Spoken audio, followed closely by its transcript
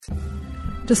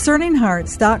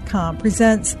DiscerningHearts.com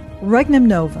presents Regnum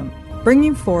Novum,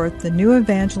 bringing forth the new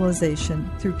evangelization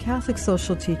through Catholic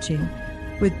social teaching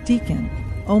with Deacon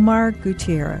Omar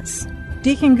Gutierrez.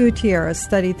 Deacon Gutierrez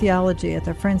studied theology at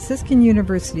the Franciscan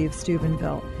University of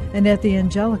Steubenville and at the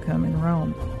Angelicum in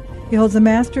Rome. He holds a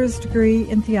master's degree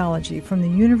in theology from the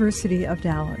University of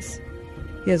Dallas.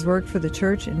 He has worked for the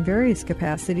Church in various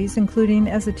capacities, including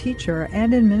as a teacher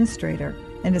and administrator,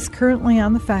 and is currently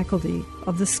on the faculty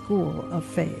of the School of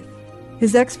Faith.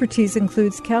 His expertise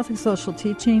includes Catholic social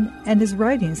teaching, and his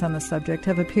writings on the subject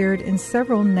have appeared in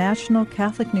several national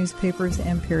Catholic newspapers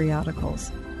and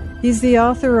periodicals. He's the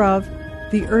author of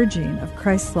The Urging of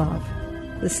Christ's Love,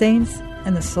 The Saints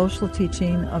and the Social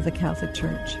Teaching of the Catholic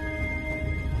Church.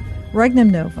 Regnum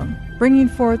Novum, bringing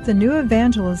forth the new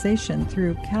evangelization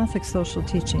through Catholic social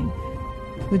teaching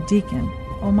with Deacon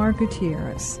Omar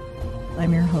Gutierrez.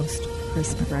 I'm your host,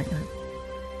 Chris McGregor.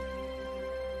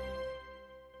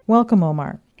 Welcome,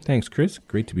 Omar. Thanks, Chris.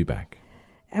 Great to be back.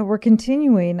 And we're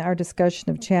continuing our discussion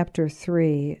of Chapter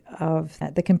 3 of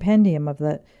the Compendium of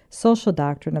the Social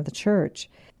Doctrine of the Church.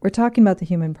 We're talking about the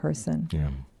human person. Yeah.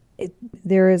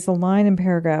 There is a line in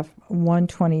paragraph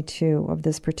 122 of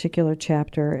this particular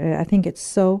chapter. I think it's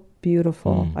so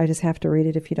beautiful. I just have to read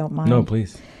it if you don't mind. No,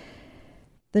 please.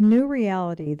 The new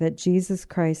reality that Jesus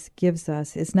Christ gives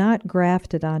us is not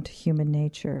grafted onto human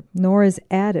nature, nor is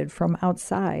added from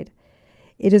outside.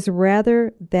 It is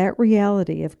rather that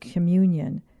reality of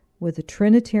communion with the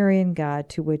Trinitarian God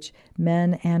to which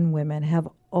men and women have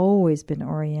always been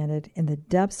oriented in the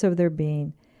depths of their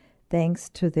being, thanks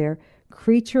to their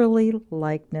creaturely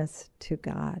likeness to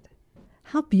God.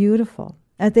 How beautiful.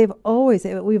 And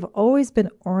we've always been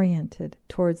oriented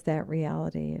towards that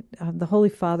reality. The Holy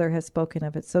Father has spoken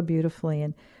of it so beautifully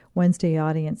in Wednesday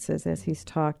audiences as he's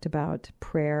talked about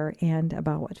prayer and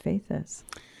about what faith is.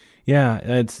 Yeah,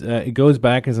 it goes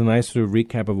back as a nice sort of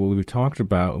recap of what we've talked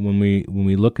about. When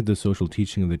we look at the social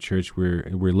teaching of the Church, we're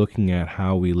looking at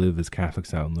how we live as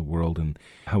Catholics out in the world and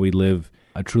how we live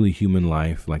a truly human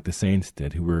life like the saints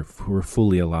did, who were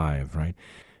fully alive, right?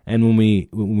 And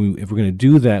if we're going to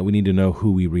do that, we need to know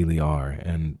who we really are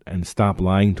and stop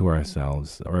lying to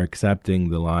ourselves or accepting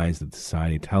the lies that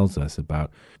society tells us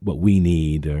about what we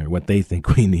need or what they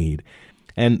think we need.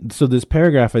 And so this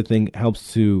paragraph, I think,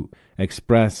 helps to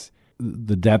express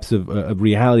the depths of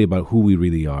reality about who we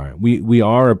really are. We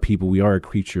are a people, we are a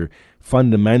creature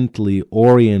fundamentally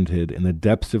oriented in the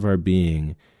depths of our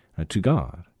being to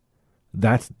God.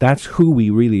 That's who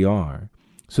we really are.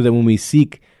 So that when we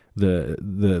seek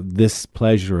this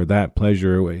pleasure or that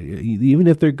pleasure, even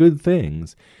if they're good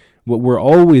things, what we're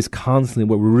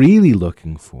really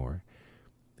looking for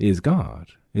is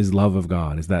God, is love of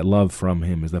God, is that love from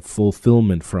Him, is that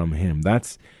fulfillment from Him.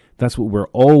 That's what we're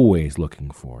always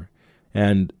looking for.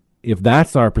 And if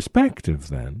that's our perspective,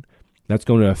 then that's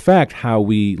going to affect how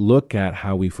we look at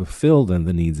how we fulfill then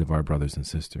the needs of our brothers and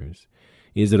sisters.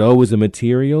 Is it always a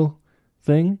material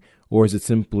thing, or is it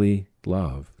simply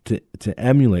love? To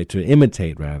emulate, to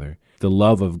imitate rather, the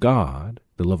love of God,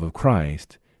 the love of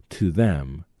Christ to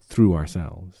them through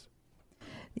ourselves.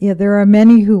 Yeah, there are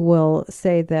many who will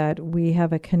say that we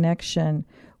have a connection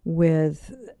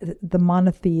with the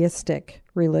monotheistic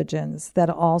religions that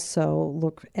also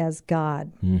look as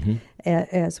God,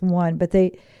 as one. But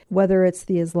whether it's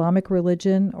the Islamic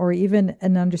religion or even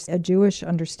a Jewish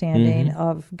understanding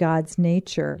of God's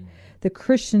nature, the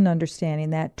Christian understanding,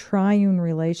 that triune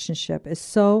relationship is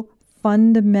so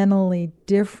fundamentally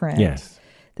different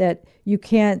that you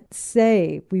can't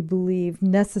say we believe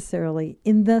necessarily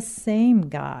in the same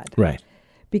God. Right.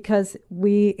 Because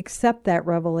we accept that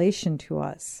revelation to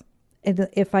us. And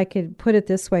if I could put it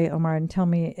this way, Omar, and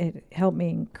help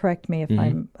me, correct me if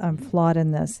I'm flawed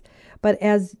in this. But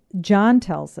as John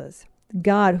tells us,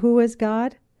 God, who is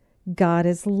God? God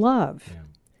is love. Yeah.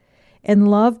 And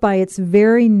love by its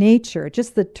very nature,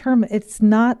 just the term, it's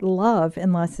not love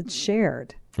unless it's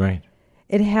shared. Right.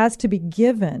 It has to be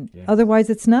given. Yes.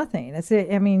 Otherwise, it's nothing.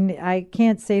 I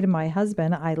can't say to my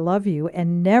husband, I love you,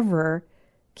 and never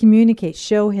communicate,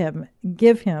 show him,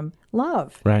 give him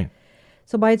love. Right.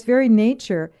 So by its very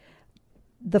nature,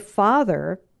 the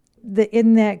Father,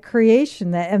 in that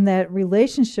creation and that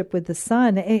relationship with the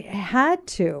Son, it had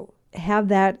to have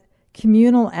that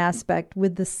communal aspect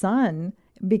with the Son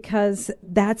because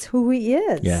that's who he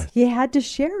is. Yes. He had to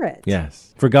share it.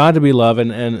 Yes. For God to be love,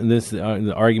 and this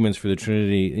the arguments for the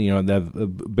Trinity, that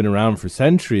have been around for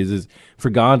centuries, is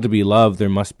for God to be love, there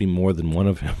must be more than one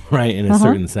of him, right, in a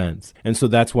certain sense. And so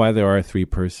that's why there are three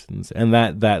persons. And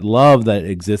that love that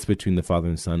exists between the Father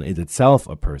and Son is itself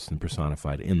a person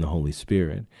personified in the Holy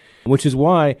Spirit, which is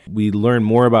why we learn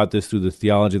more about this through the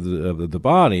theology of the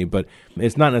body, but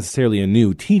it's not necessarily a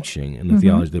new teaching in the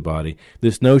theology of the body.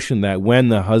 This notion that when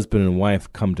the husband and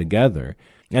wife come together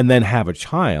and then have a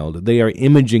child, they are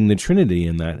imaging the Trinity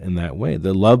in that way.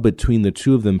 The love between the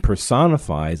two of them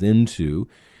personifies into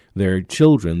their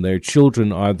children. Their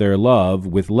children are their love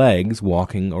with legs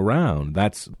walking around.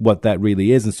 That's what that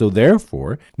really is. And so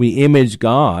therefore, we image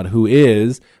God, who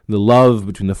is the love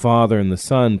between the Father and the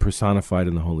Son personified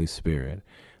in the Holy Spirit.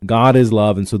 God is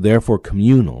love, and so therefore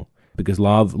communal, because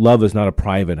love is not a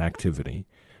private activity.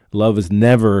 Love is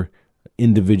never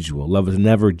individual. Love is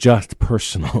never just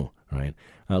personal, right?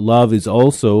 Love is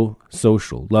also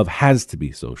social. Love has to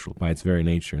be social by its very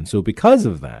nature. And so because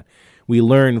of that, we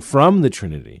learn from the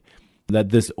Trinity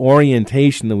that this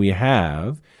orientation that we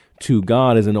have to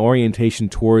God is an orientation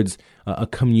towards a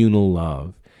communal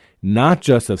love, not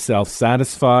just a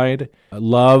self-satisfied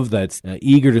love that's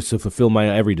eager to fulfill my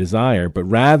every desire, but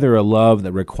rather a love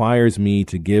that requires me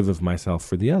to give of myself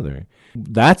for the other.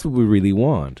 That's what we really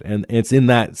want. And it's in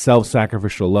that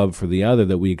self-sacrificial love for the other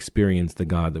that we experience the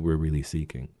God that we're really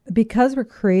seeking. Because we're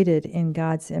created in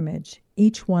God's image,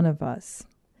 each one of us,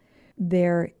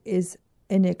 there is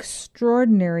an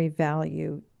extraordinary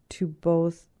value to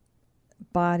both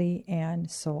body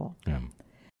and soul. Yeah.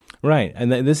 Right,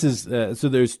 and this is so.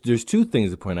 There's two things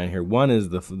to point out here. One is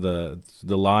the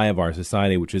lie of our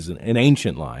society, which is an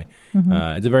ancient lie.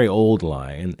 It's a very old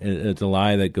lie, and it's a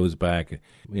lie that goes back,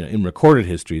 in recorded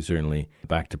history, certainly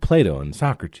back to Plato and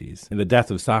Socrates. In the death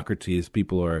of Socrates,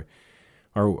 people are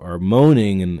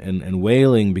moaning and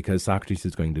wailing because Socrates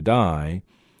is going to die.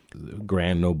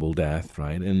 Grand noble death,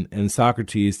 right? And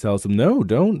Socrates tells them, no,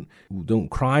 don't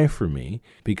cry for me,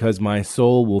 because my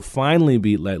soul will finally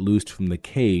be let loose from the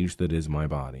cage that is my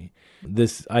body.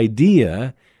 This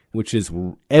idea, which is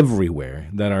everywhere,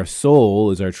 that our soul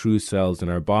is our true selves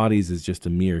and our bodies is just a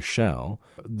mere shell.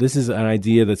 This is an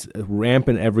idea that's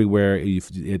rampant everywhere.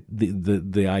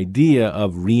 The idea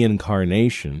of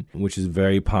reincarnation, which is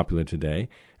very popular today,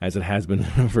 as it has been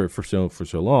for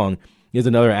so long, is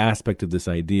another aspect of this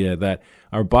idea that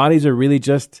our bodies are really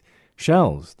just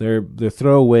shells. They're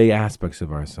throwaway aspects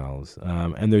of ourselves,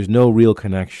 and there's no real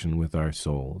connection with our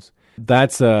souls.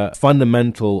 That's a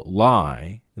fundamental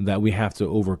lie that we have to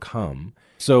overcome.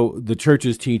 So the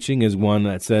church's teaching is one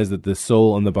that says that the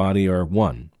soul and the body are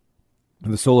one.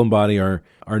 The soul and body are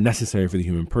necessary for the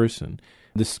human person.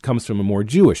 This comes from a more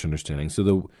Jewish understanding.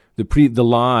 So the previous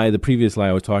lie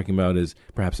I was talking about is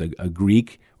perhaps a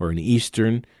Greek or an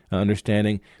Eastern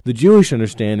understanding. The Jewish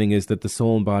understanding is that the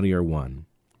soul and body are one,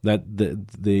 that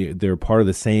they're part of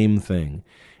the same thing.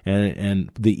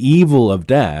 And the evil of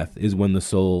death is when the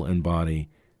soul and body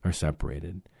are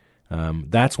separated.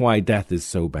 That's why death is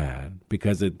so bad,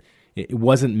 because it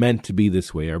wasn't meant to be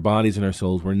this way. Our bodies and our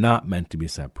souls were not meant to be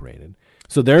separated.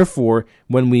 So therefore,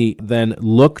 when we then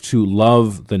look to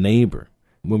love the neighbor,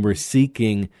 when we're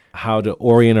seeking how to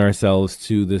orient ourselves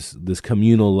to this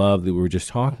communal love that we were just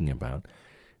talking about,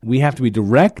 we have to be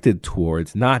directed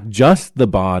towards not just the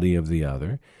body of the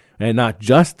other and not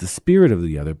just the spirit of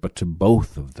the other, but to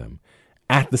both of them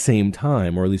at the same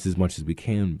time, or at least as much as we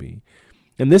can be.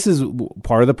 And this is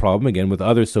part of the problem, again, with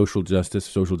other social justice,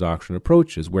 social doctrine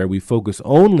approaches, where we focus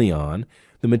only on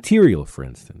the material, for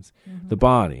instance, the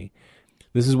body.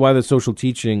 This is why the social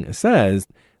teaching says,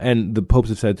 and the popes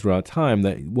have said throughout time,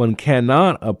 that one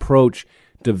cannot approach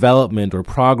development or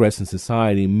progress in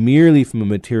society merely from a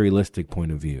materialistic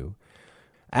point of view.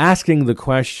 Asking the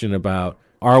question about,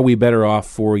 are we better off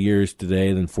 4 years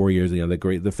today than 4 years ago?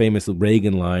 The famous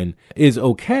Reagan line is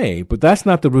okay, but that's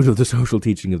not the root of the social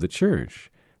teaching of the church.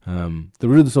 The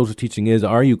root of the social teaching is,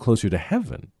 are you closer to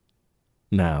heaven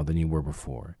now than you were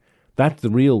before? That's the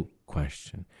real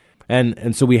question.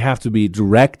 And so we have to be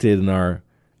directed in our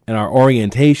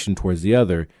orientation towards the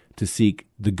other to seek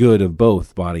the good of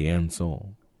both body and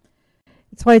soul.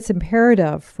 That's why it's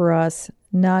imperative for us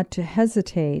not to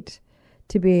hesitate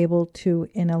to be able to,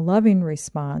 in a loving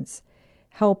response,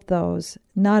 help those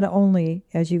not only,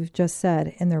 as you've just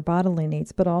said, in their bodily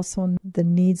needs, but also in the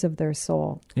needs of their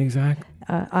soul. Exactly.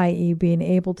 I.e. being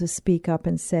able to speak up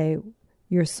and say,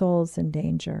 your soul's in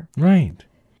danger. Right.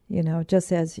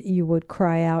 Just as you would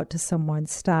cry out to someone,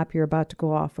 stop, you're about to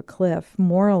go off a cliff.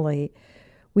 Morally,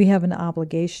 we have an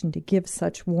obligation to give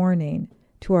such warning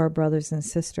to our brothers and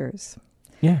sisters.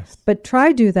 Yes. But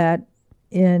try do that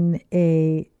in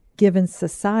a given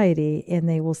society, and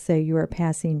they will say, you are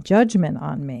passing judgment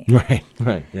on me.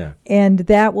 Right, yeah. And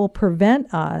that will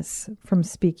prevent us from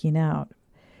speaking out.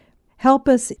 Help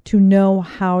us to know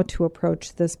how to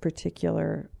approach this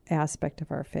particular aspect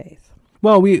of our faith.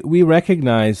 Well, we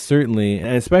recognize certainly,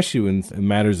 and especially in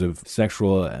matters of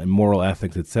sexual and moral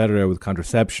ethics, et cetera, with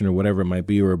contraception or whatever it might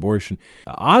be, or abortion,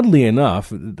 oddly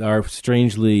enough, our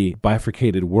strangely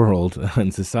bifurcated world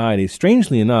and society,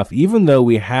 strangely enough, even though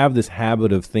we have this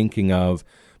habit of thinking of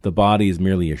the body as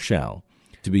merely a shell,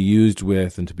 to be used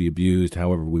with and to be abused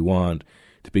however we want,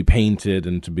 to be painted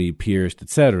and to be pierced,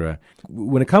 etc.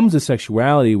 When it comes to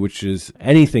sexuality, which is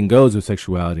anything goes with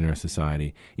sexuality in our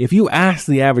society, if you ask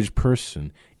the average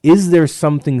person, is there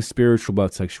something spiritual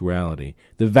about sexuality?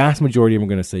 The vast majority of them are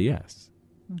going to say yes.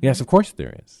 Mm-hmm. Yes, of course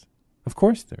there is. Of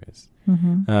course there is.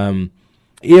 Mm-hmm.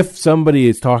 If somebody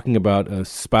is talking about a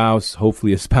spouse,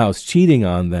 hopefully a spouse cheating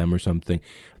on them or something,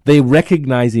 they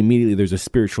recognize immediately there's a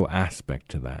spiritual aspect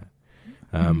to that.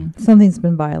 Something's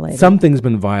been violated. Something's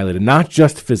been violated, not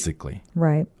just physically.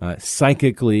 Right.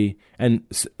 Psychically. And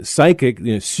psychic,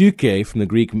 psyche from the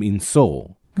Greek means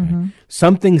soul. Okay? Mm-hmm.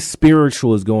 Something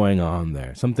spiritual is going on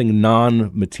there, something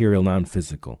non-material,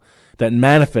 non-physical, that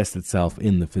manifests itself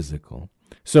in the physical.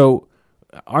 So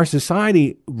our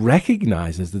society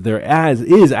recognizes that there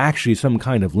is actually some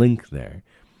kind of link there,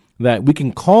 that we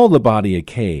can call the body a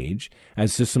cage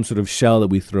as just some sort of shell that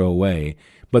we throw away,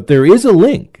 but there is a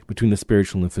link between the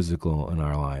spiritual and the physical in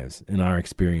our lives, in our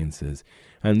experiences.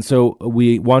 And so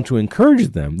we want to encourage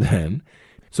them then.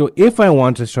 So if I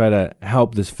want to try to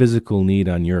help this physical need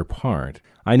on your part,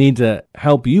 I need to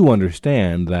help you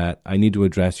understand that I need to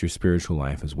address your spiritual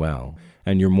life as well,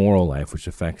 and your moral life, which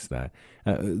affects that.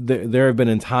 There have been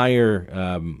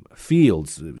entire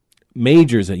fields,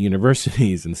 majors at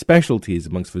universities and specialties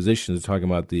amongst physicians talking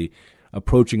about the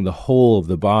approaching the whole of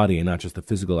the body and not just the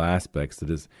physical aspects that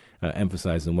is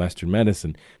emphasized in Western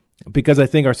medicine, because I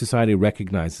think our society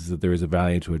recognizes that there is a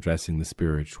value to addressing the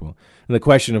spiritual. And the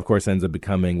question, of course, ends up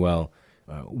becoming, well,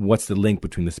 what's the link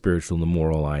between the spiritual and the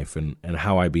moral life, and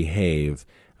how I behave?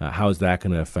 How is that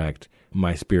going to affect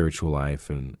my spiritual life?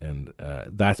 And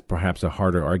that's perhaps a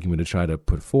harder argument to try to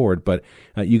put forward. But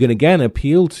you can, again,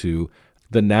 appeal to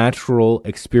the natural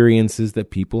experiences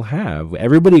that people have.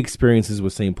 Everybody experiences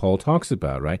what St. Paul talks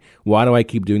about, right? Why do I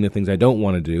keep doing the things I don't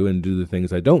want to do and do the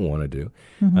things I don't want to do?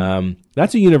 Mm-hmm.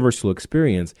 That's a universal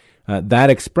experience that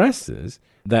expresses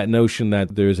that notion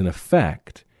that there's an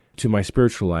effect to my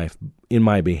spiritual life in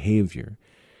my behavior.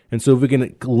 And so if we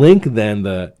can link then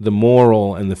the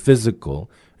moral and the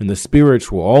physical and the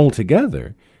spiritual all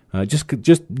together,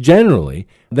 just generally,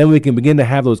 then we can begin to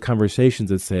have those conversations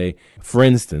that say, for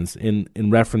instance, in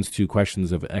reference to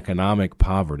questions of economic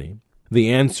poverty, the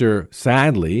answer,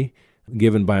 sadly,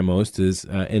 given by most is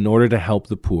in order to help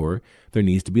the poor, there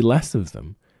needs to be less of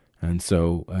them. And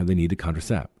so they need to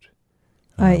contracept.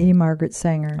 I.e. Margaret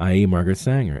Sanger. I.e. Margaret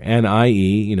Sanger. And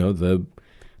i.e., the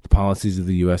policies of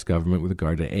the U.S. government with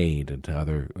regard to aid and to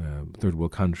other third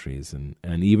world countries,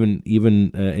 and even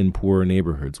in poor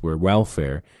neighborhoods where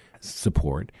welfare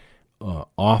support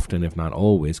often, if not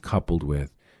always, coupled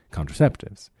with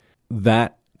contraceptives.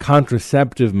 That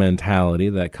contraceptive mentality,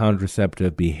 that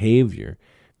contraceptive behavior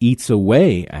eats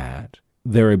away at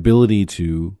their ability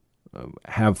to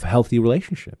have healthy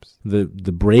relationships. The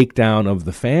breakdown of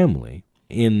the family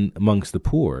in amongst the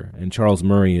poor, and Charles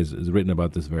Murray has written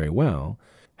about this very well,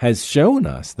 has shown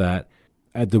us that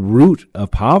at the root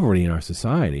of poverty in our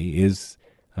society is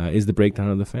the breakdown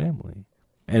of the family.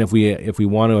 And if we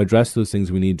want to address those things,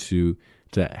 we need to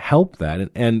help that.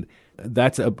 And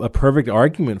that's a perfect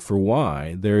argument for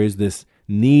why there is this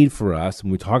need for us,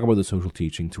 when we talk about the social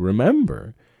teaching, to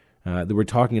remember that we're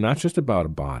talking not just about a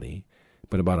body,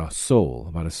 but about a soul,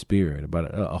 about a spirit,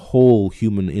 about a whole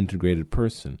human integrated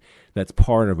person that's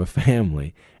part of a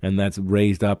family and that's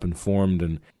raised up and formed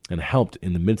and helped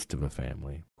in the midst of a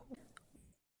family.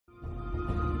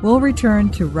 We'll return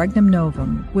to Regnum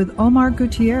Novum with Omar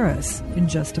Gutierrez in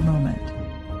just a moment.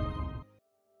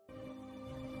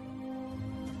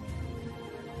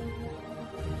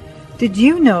 Did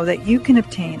you know that you can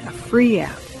obtain a free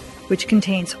app which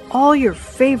contains all your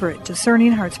favorite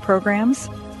Discerning Hearts programs?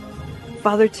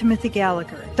 Father Timothy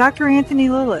Gallagher, Dr. Anthony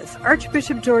Lillis,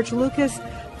 Archbishop George Lucas,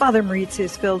 Father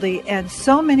Mauritius Fildi, and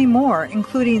so many more,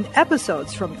 including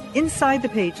episodes from Inside the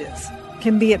Pages,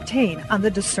 can be obtained on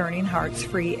the Discerning Hearts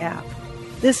free app.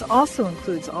 This also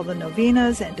includes all the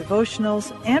novenas and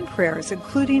devotionals and prayers,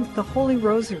 including the Holy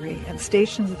Rosary and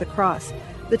Stations of the Cross,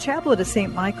 the Chaplet of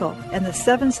St. Michael, and the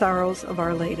 7 Sorrows of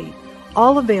Our Lady,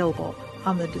 all available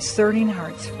on the Discerning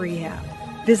Hearts free app.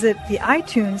 Visit the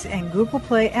iTunes and Google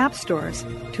Play app stores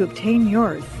to obtain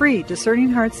your free Discerning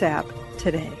Hearts app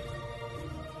today.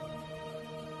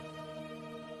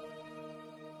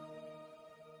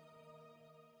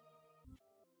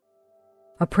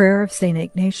 A prayer of St.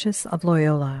 Ignatius of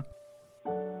Loyola.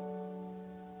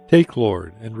 Take,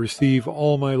 Lord, and receive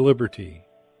all my liberty,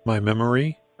 my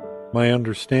memory, my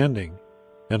understanding,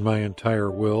 and my entire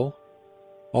will,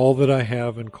 all that I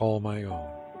have and call my own.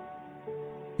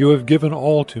 You have given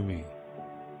all to me.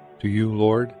 To you,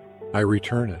 Lord, I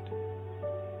return it.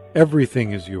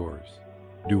 Everything is yours.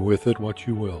 Do with it what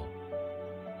you will.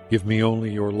 Give me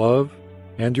only your love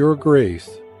and your grace.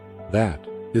 That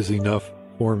is enough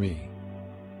for me.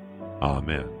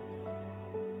 Amen.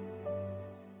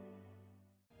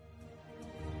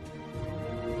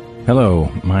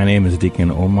 Hello, my name is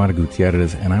Deacon Omar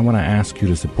Gutierrez, and I want to ask you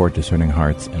to support Discerning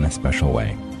Hearts in a special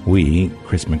way. We,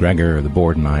 Chris McGregor, the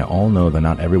board, and I all know that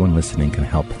not everyone listening can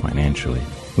help financially.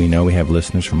 We know we have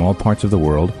listeners from all parts of the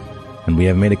world, and we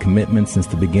have made a commitment since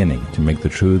the beginning to make the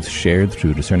truths shared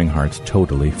through Discerning Hearts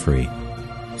totally free.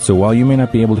 So while you may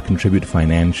not be able to contribute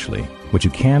financially, what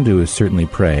you can do is certainly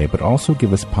pray, but also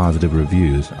give us positive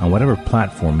reviews on whatever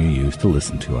platform you use to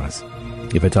listen to us.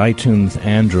 If it's iTunes,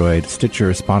 Android, Stitcher,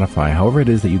 or Spotify, however it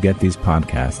is that you get these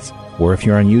podcasts, or if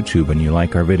you're on YouTube and you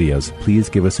like our videos, please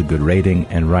give us a good rating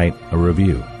and write a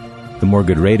review. The more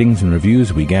good ratings and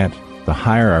reviews we get, the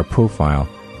higher our profile,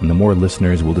 and the more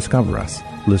listeners will discover us,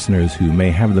 listeners who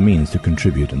may have the means to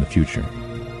contribute in the future.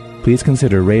 Please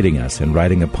consider rating us and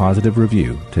writing a positive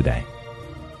review today.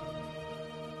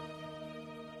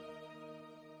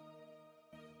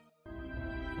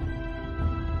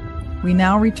 We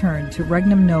now return to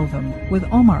Regnum Novum with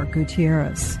Omar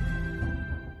Gutierrez.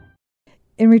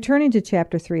 In returning to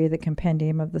Chapter 3 of the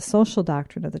Compendium of the Social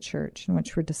Doctrine of the Church, in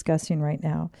which we're discussing right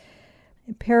now,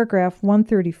 paragraph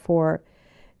 134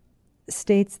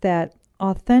 states that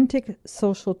authentic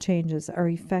social changes are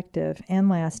effective and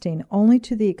lasting only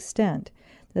to the extent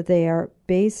that they are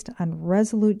based on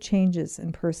resolute changes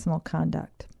in personal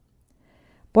conduct.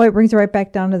 Boy, it brings it right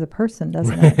back down to the person,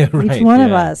 doesn't it? Right, each one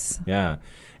of us. Yeah,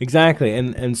 exactly.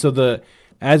 And so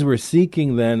as we're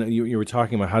seeking then, you were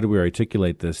talking about how do we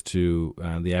articulate this to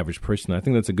the average person. I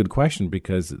think that's a good question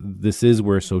because this is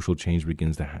where social change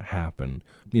begins to happen.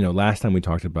 Last time we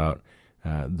talked about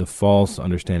the false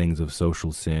understandings of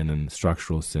social sin and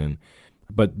structural sin.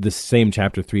 But this same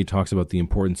chapter 3 talks about the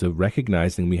importance of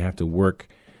recognizing we have to work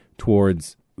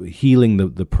towards healing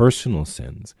the personal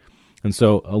sins. And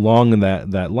so along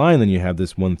that line, then you have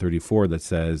this 134 that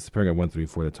says, paragraph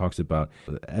 134 that talks about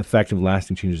effective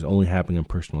lasting changes only happening in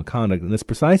personal conduct. And that's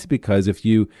precisely because if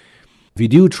you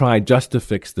do try just to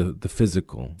fix the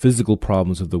physical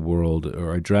problems of the world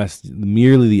or address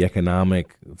merely the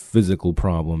economic physical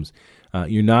problems,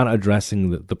 you're not addressing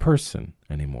the person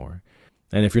anymore.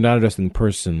 And if you're not addressing the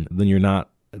person, then you're not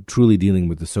truly dealing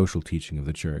with the social teaching of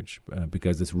the church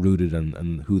because it's rooted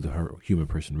in who the human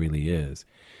person really is.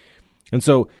 And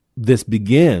so this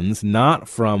begins not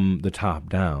from the top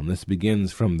down. This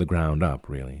begins from the ground up,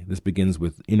 really. This begins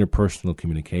with interpersonal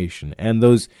communication. And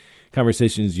those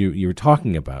conversations you were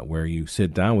talking about where you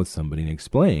sit down with somebody and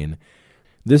explain,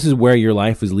 this is where your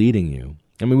life is leading you.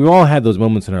 I mean, we've all had those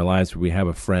moments in our lives where we have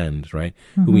a friend, right,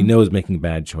 who we know is making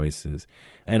bad choices.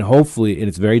 And hopefully, and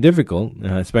it's very difficult,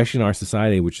 especially in our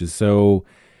society, which is so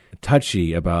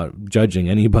touchy about judging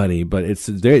anybody, but it's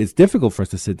difficult for us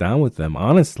to sit down with them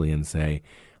honestly and say,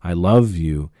 I love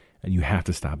you, and you have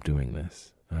to stop doing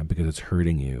this because it's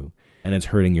hurting you, and it's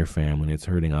hurting your family, and it's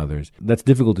hurting others. That's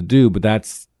difficult to do, but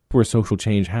that's where social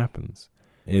change happens,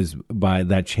 is by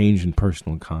that change in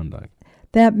personal conduct.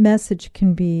 That message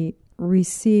can be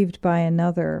received by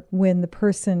another when the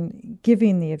person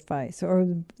giving the advice or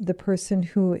the person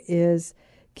who is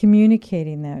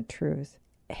communicating that truth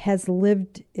has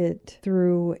lived it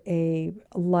through a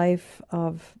life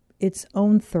of its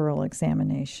own thorough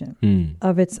examination,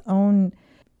 of its own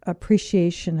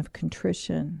appreciation of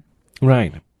contrition.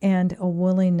 Right. And a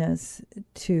willingness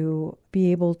to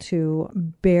be able to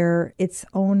bear its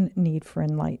own need for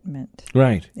enlightenment.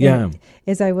 Right, yeah. And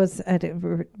as I was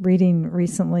reading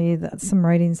recently some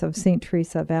writings of St.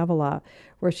 Teresa of Avila,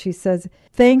 where she says,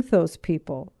 thank those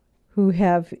people who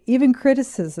have even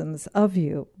criticisms of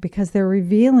you because they're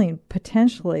revealing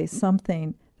potentially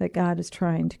something that God is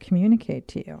trying to communicate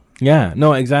to you. Yeah,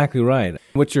 no, exactly right.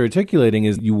 What you're articulating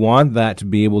is you want that to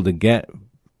be able to get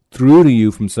through to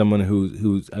you from someone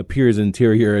who appears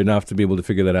interior enough to be able to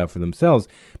figure that out for themselves,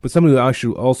 but someone who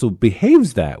actually also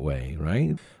behaves that way,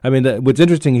 right? I mean, what's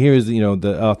interesting here is,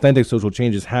 the authentic social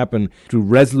changes happen through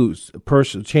resolute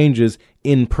changes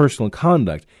in personal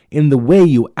conduct, in the way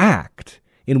you act,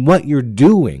 in what you're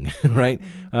doing, right?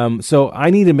 So I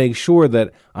need to make sure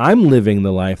that I'm living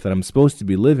the life that I'm supposed to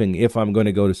be living if I'm going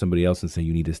to go to somebody else and say,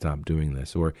 you need to stop doing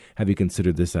this, or have you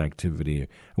considered this activity, or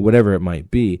whatever it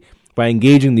might be. By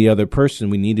engaging the other person,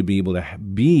 we need to be able to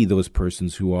be those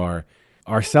persons who are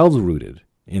ourselves rooted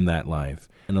in that life,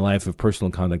 in a life of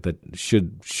personal conduct that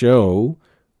should show,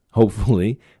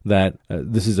 hopefully, that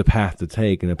this is a path to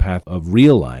take and a path of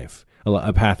real life,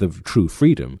 a path of true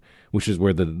freedom, which is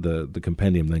where the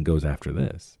compendium then goes after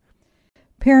this.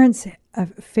 Parents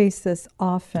face this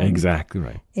often. Exactly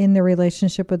right. In their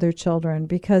relationship with their children,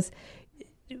 because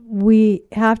we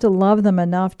have to love them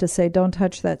enough to say, don't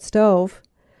touch that stove.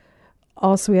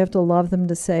 Also, we have to love them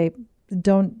to say,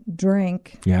 don't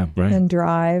drink and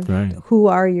drive. Right. Who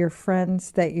are your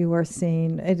friends that you are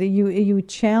seeing? You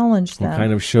challenge them. What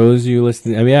kind of shows you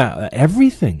listen? I mean,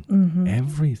 everything. Mm-hmm.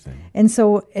 Everything. And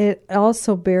so it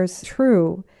also bears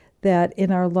true that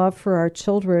in our love for our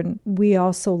children, we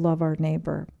also love our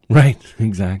neighbor. Right,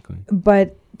 exactly.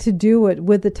 But to do it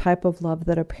with the type of love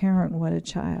that a parent would a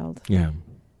child. Yeah.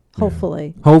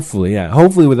 Hopefully. Hopefully, yeah.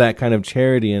 Hopefully with that kind of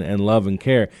charity and love and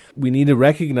care. We need to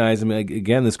recognize, I mean,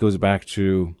 again, this goes back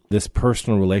to this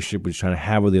personal relationship we're trying to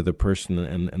have with the other person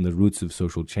and the roots of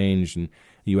social change. And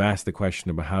you asked the question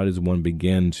about how does one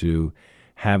begin to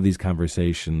have these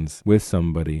conversations with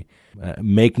somebody,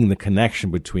 making the connection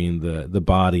between the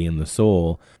body and the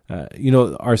soul.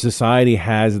 Our society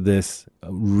has this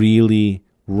really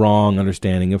wrong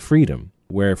understanding of freedom,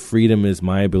 where freedom is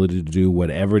my ability to do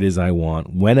whatever it is I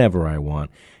want, whenever I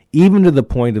want, even to the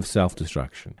point of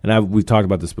self-destruction. And we've talked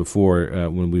about this before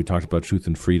when we talked about truth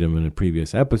and freedom in a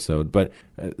previous episode, but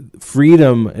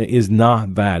freedom is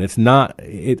not that.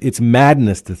 It's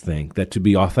madness to think that to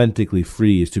be authentically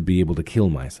free is to be able to kill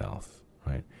myself,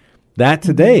 right? That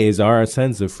today is our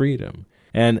sense of freedom.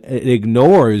 And it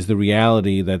ignores the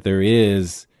reality that there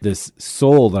is this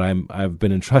soul that I've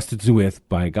been entrusted with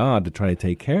by God to try to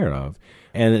take care of.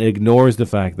 And it ignores the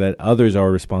fact that others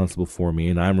are responsible for me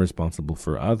and I'm responsible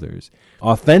for others.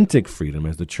 Authentic freedom,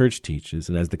 as the church teaches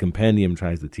and as the compendium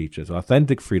tries to teach us,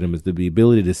 authentic freedom is the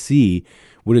ability to see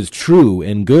what is true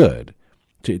and good,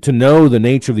 to know the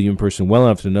nature of the human person well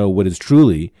enough to know what is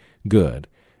truly good,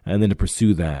 and then to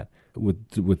pursue that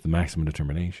with the maximum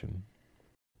determination.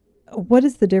 What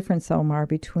is the difference, Omar,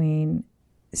 between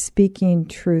speaking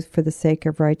truth for the sake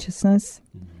of righteousness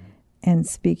and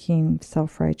speaking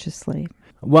self-righteously?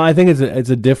 Well, I think it's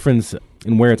a difference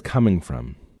in where it's coming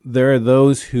from. There are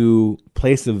those who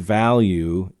place a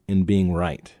value in being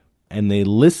right, and they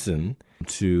listen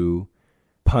to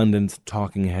pundits,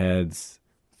 talking heads,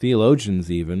 theologians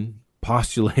even,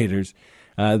 postulators,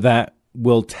 that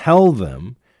will tell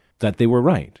them that they were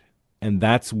right. And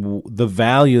that's the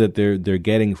value that they're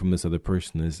getting from this other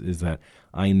person is that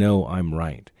I know I'm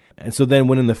right. And so then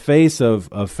when in the face of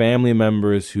family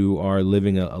members who are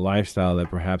living a lifestyle that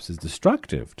perhaps is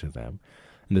destructive to them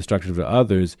and destructive to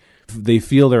others, they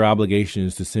feel their obligation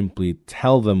is to simply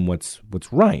tell them what's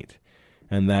right,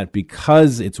 and that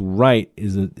because it's right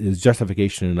is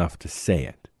justification enough to say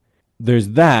it. There's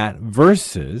that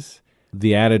versus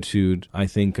the attitude, I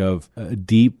think, of a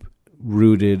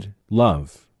deep-rooted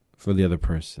love for the other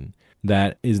person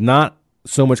that is not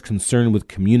so much concerned with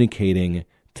communicating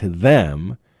to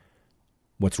them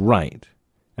what's right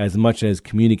as much as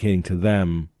communicating to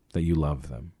them that you love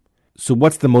them. So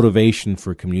what's the motivation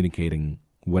for communicating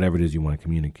whatever it is you want to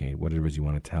communicate, whatever it is you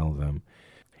want to tell them?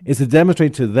 It's to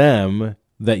demonstrate to them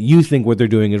that you think what they're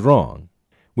doing is wrong,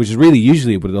 which is really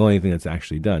usually the only thing that's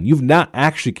actually done. You've not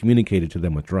actually communicated to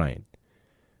them what's right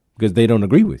because they don't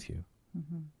agree with you.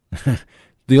 Mm-hmm.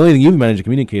 The only thing you've managed to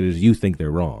communicate is you think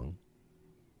they're wrong.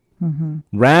 Mm-hmm.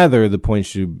 Rather, the point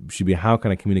should be, how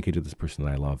can I communicate to this person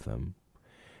that I love them?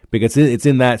 Because it's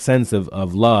in that sense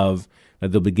of love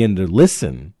that they'll begin to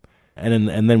listen,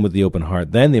 and then with the open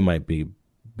heart, then they might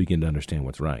begin to understand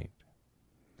what's right.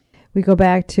 We go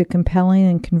back to compelling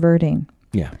and converting.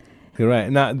 Yeah, right.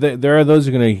 Now, there are those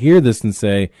who are going to hear this and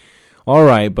say, all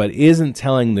right, but isn't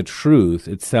telling the truth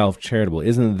itself charitable?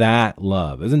 Isn't that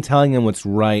love? Isn't telling them what's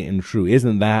right and true,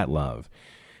 isn't that love?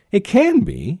 It can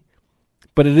be,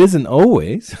 but it isn't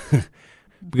always,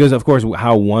 because, of course,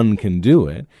 how one can do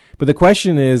it. But the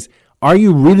question is, are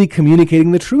you really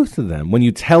communicating the truth to them when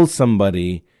you tell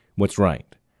somebody what's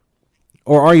right?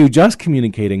 Or are you just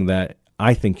communicating that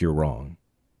I think you're wrong?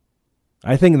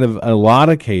 I think in a lot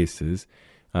of cases,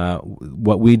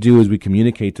 what we do is we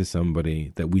communicate to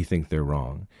somebody that we think they're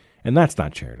wrong. And that's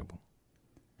not charitable.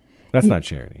 That's not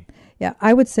charity. Yeah,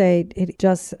 I would say it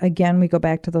just, again, we go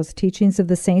back to those teachings of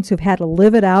the saints who've had to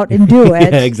live it out and do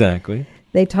it. Yeah, exactly.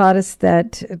 They taught us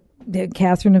that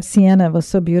Catherine of Siena was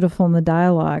so beautiful in the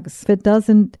dialogues. If it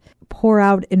doesn't pour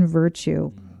out in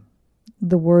virtue,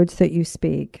 the words that you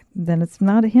speak, then it's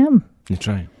not him. That's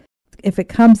right. If it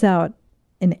comes out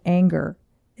in anger,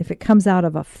 if it comes out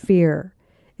of a fear,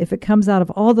 if it comes out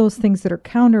of all those things that are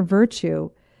counter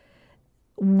virtue,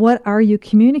 what are you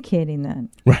communicating then?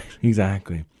 Right,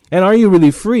 exactly. And are you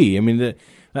really free? I mean, if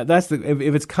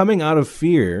it's coming out of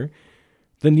fear,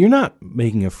 then you're not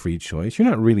making a free choice. You're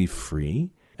not really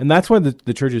free. And that's why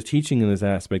the church's teaching in this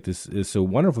aspect is so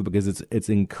wonderful, because it's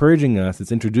encouraging us,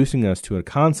 it's introducing us to a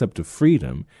concept of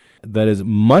freedom that is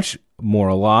much more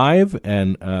alive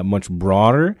and much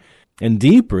broader and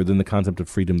deeper than the concept of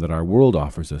freedom that our world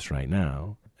offers us right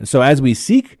now. And so as we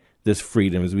seek this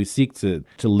freedom, as we seek to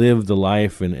live the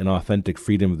life and authentic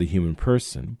freedom of the human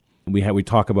person, we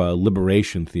talk about a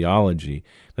liberation theology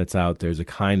that's out there as a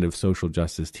kind of social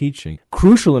justice teaching.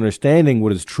 Crucial understanding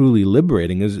what is truly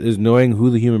liberating is knowing who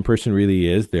the human person really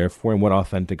is, therefore, and what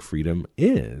authentic freedom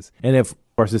is. And if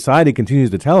our society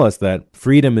continues to tell us that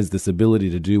freedom is this ability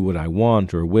to do what I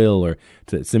want or will, or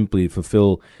to simply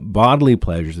fulfill bodily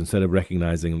pleasures instead of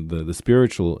recognizing the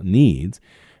spiritual needs,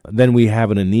 then we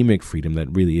have an anemic freedom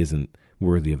that really isn't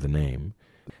worthy of the name.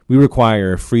 We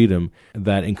require a freedom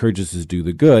that encourages us to do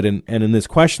the good. And in this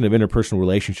question of interpersonal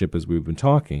relationship, as we've been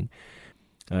talking,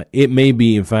 it may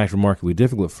be, in fact, remarkably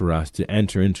difficult for us to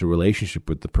enter into a relationship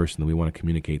with the person that we want to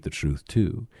communicate the truth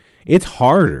to. It's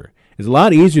harder. It's a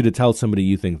lot easier to tell somebody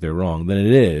you think they're wrong than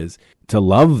it is to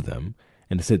love them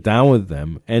and to sit down with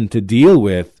them and to deal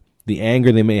with the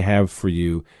anger they may have for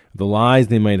you, the lies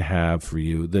they might have for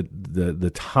you,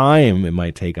 the time it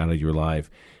might take out of your life.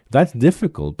 That's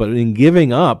difficult, but in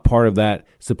giving up part of that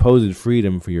supposed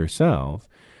freedom for yourself,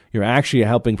 you're actually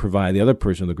helping provide the other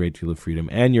person with a great deal of freedom,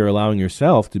 and you're allowing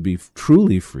yourself to be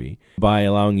truly free by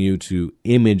allowing you to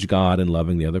image God in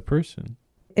loving the other person.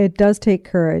 It does take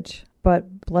courage,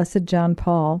 but blessed John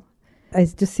Paul, I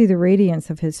just see the radiance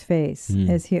of his face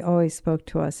as he always spoke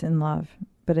to us in love,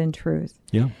 but in truth.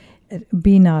 Yeah.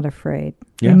 Be not afraid.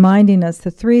 Yeah. Reminding us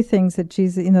the three things that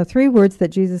Jesus, three words that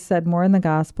Jesus said more in the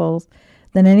Gospels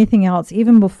than anything else,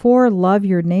 even before love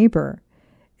your neighbor,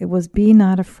 it was be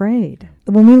not afraid.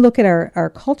 When we look at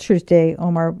our culture today,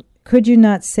 Omar, could you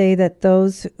not say that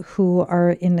those who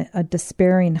are in a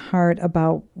despairing heart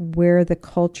about where the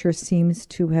culture seems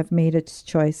to have made its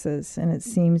choices, and it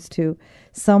seems to,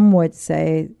 some would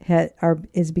say,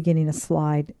 is beginning a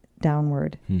slide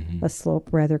downward, a slope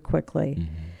rather quickly,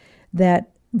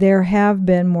 that there have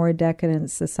been more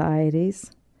decadent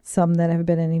societies, some that have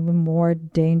been in even more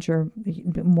danger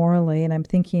morally, and I'm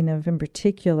thinking of, in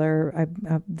particular,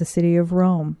 the city of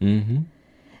Rome.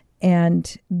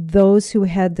 And those who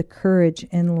had the courage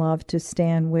and love to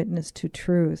stand witness to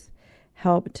truth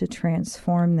helped to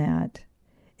transform that.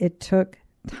 It took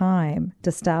time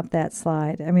to stop that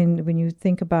slide. I mean, when you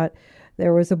think about,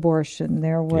 there was abortion,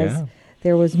 there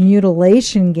was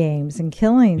mutilation games and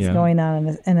killings going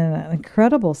on in an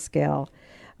incredible scale.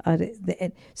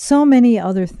 So many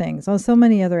other things, so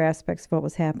many other aspects of what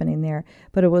was happening there,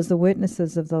 but it was the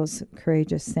witnesses of those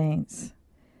courageous saints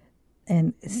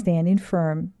and standing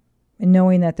firm and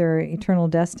knowing that their eternal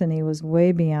destiny was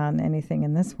way beyond anything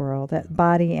in this world, that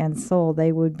body and soul,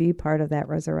 they would be part of that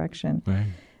resurrection. Right.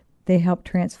 They helped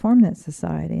transform that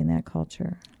society and that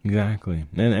culture. Exactly.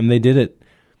 And they did it,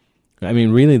 I mean,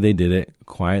 really they did it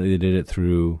quietly. They did it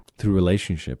through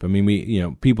relationship. I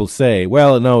mean, people say,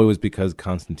 well, no, it was because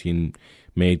Constantine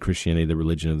made Christianity the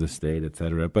religion of the state,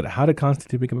 etc. But how did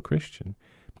Constantine become a Christian?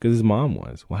 Because his mom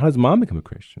was. Well, how does mom become a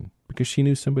Christian? Because she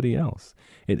knew somebody else.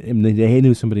 They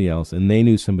knew somebody else, and they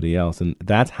knew somebody else, and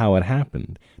that's how it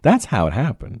happened. That's how it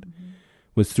happened,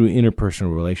 was through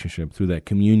interpersonal relationship, through that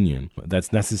communion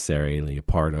that's necessarily a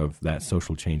part of that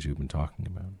social change we've been talking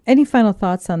about. Any final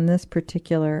thoughts on this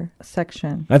particular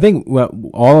section? I think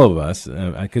all of us,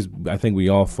 because I think we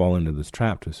all fall into this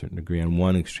trap to a certain degree, on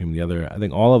one extreme or the other. I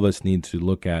think all of us need to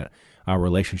look at our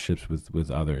relationships with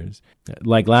others.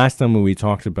 Like last time when we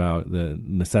talked about the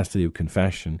necessity of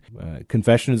confession,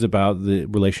 confession is about the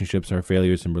relationships, our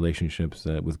failures in relationships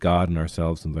with God and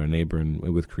ourselves and with our neighbor and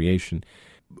with creation.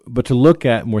 But to look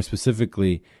at more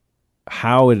specifically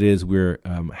how it is we're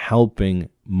helping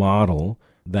model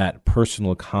that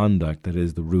personal conduct that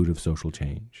is the root of social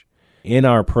change. In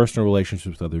our personal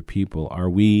relationships with other people,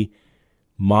 are we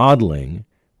modeling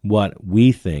what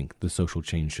we think the social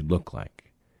change should look like?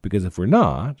 Because if we're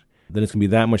not, then it's going to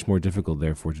be that much more difficult,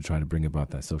 therefore, to try to bring about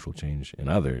that social change in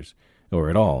others or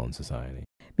at all in society.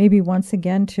 Maybe once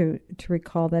again to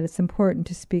recall that it's important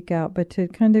to speak out, but to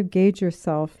kind of gauge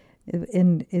yourself.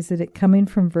 Is it coming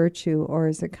from virtue or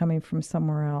is it coming from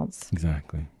somewhere else?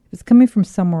 Exactly. If it's coming from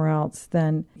somewhere else,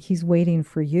 then he's waiting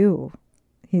for you.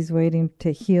 He's waiting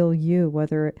to heal you,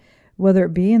 whether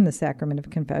it be in the sacrament of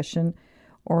confession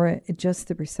or just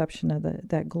the reception of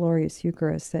that glorious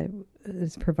Eucharist that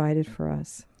is provided for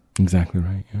us. Exactly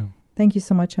right, yeah. Thank you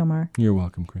so much, Omar. You're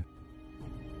welcome, Chris.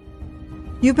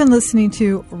 You've been listening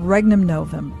to Regnum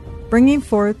Novum, bringing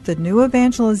forth the new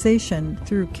evangelization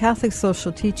through Catholic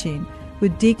social teaching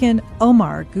with Deacon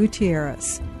Omar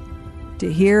Gutierrez.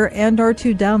 To hear and or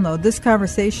to download this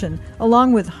conversation,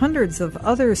 along with hundreds of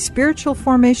other spiritual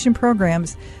formation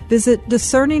programs, visit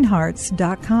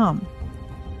discerninghearts.com.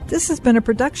 This has been a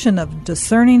production of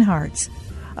Discerning Hearts.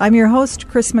 I'm your host,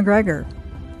 Chris McGregor.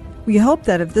 We hope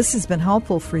that if this has been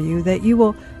helpful for you, that you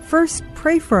will first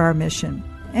pray for our mission,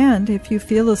 and if you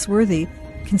feel us worthy,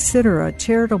 consider a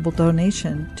charitable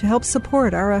donation to help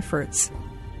support our efforts.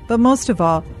 But most of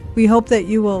all, we hope that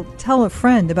you will tell a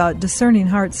friend about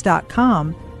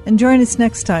discerninghearts.com and join us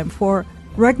next time for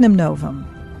Regnum Novum,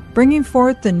 bringing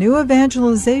forth the new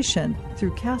evangelization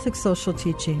through Catholic social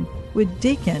teaching with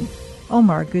Deacon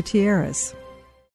Omar Gutierrez.